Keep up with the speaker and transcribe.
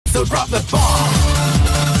So drop the ball.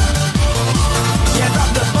 Yeah, drop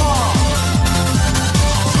the ball.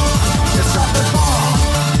 Just drop the ball.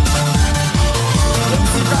 Let me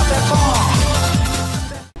see, drop that ball.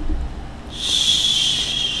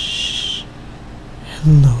 Shh.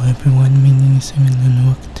 Hello everyone, my name is Emil and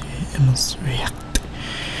welcome to Emil's React.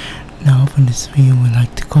 Now for this video we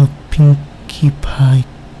like to call Pinkie Pie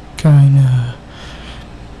kinda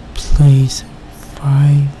plays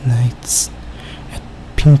 5 nights at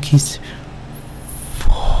Pinkie's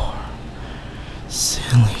 4.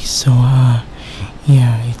 Silly. So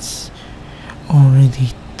yeah, it's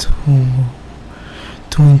already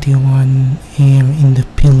 2:21 a.m. in the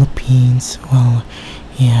Philippines. Well,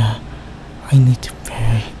 yeah, I need to be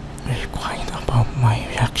very quiet about my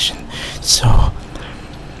reaction. So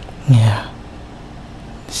yeah,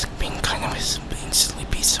 this being kind of being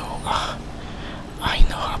sleepy, so I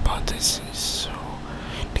know about this, so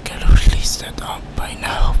they gotta release that up by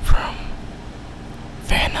now from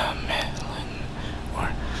Vannamelon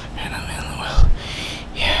or Vannamelon. Well,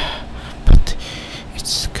 yeah, but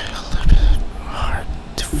it's kind of a little bit hard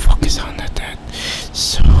to focus on that.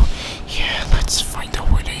 So yeah, let's find out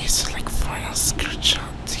what it is. Like final screenshot.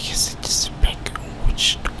 Yes, it is back.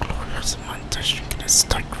 Which the glorious montage. We're gonna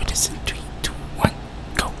start with this in 3, 2, 1,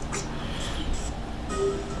 go.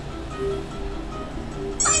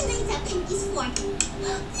 5 nights at Pinkie's 4.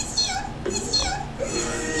 It's you! It's you!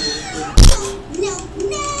 No,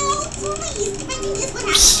 please! If I do this, what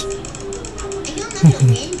happens? I know I'm not gonna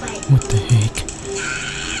win, but... What the heck?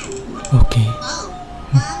 Okay.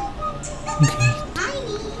 Okay.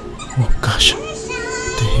 Tiny! Oh gosh.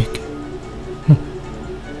 What the heck?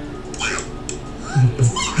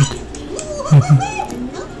 No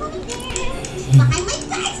funny there! Behind my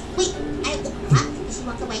back! Wait, she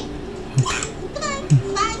walked away.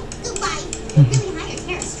 Goodbye! You're really high, your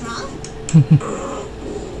hair is strong. I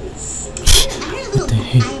heard a little the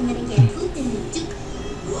heck? I am gonna get pooped in the duke.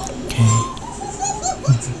 Okay.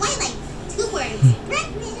 Twilight, 2 words.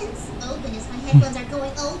 Pregnant. Oh goodness, my headphones are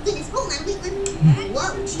going. Oh goodness, hold on, wait.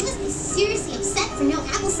 Whoa, she must be seriously upset for no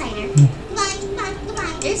apple cider. Goodbye.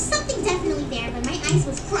 There's something definitely there, but my eyes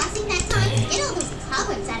was crossing that time. Get all those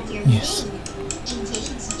cobwebs out of your Yes. name. And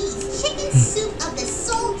JG's chicken soup of the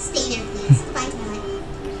soul. Stay there, please. Goodbye, Twilight.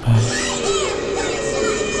 Bye.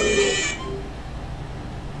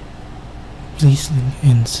 Please like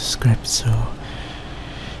and subscribe. So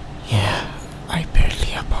yeah, I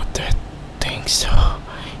barely about that thing. So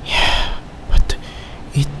yeah, but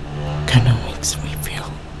it kind of makes me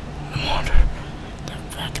feel more the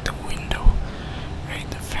back of the window, right?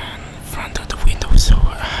 The fan in front of the window. So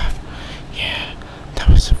yeah, that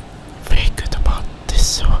was very good about this.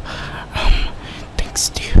 So thanks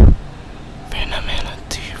to Vannamelon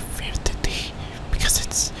to your favorite day, because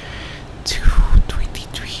it's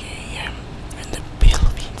 2:23 a.m. in the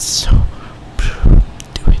Philippines. So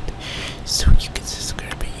do it. So you can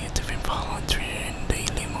subscribe on YouTube and follow on Twitter and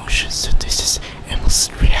Daily Motion. So this is Emil's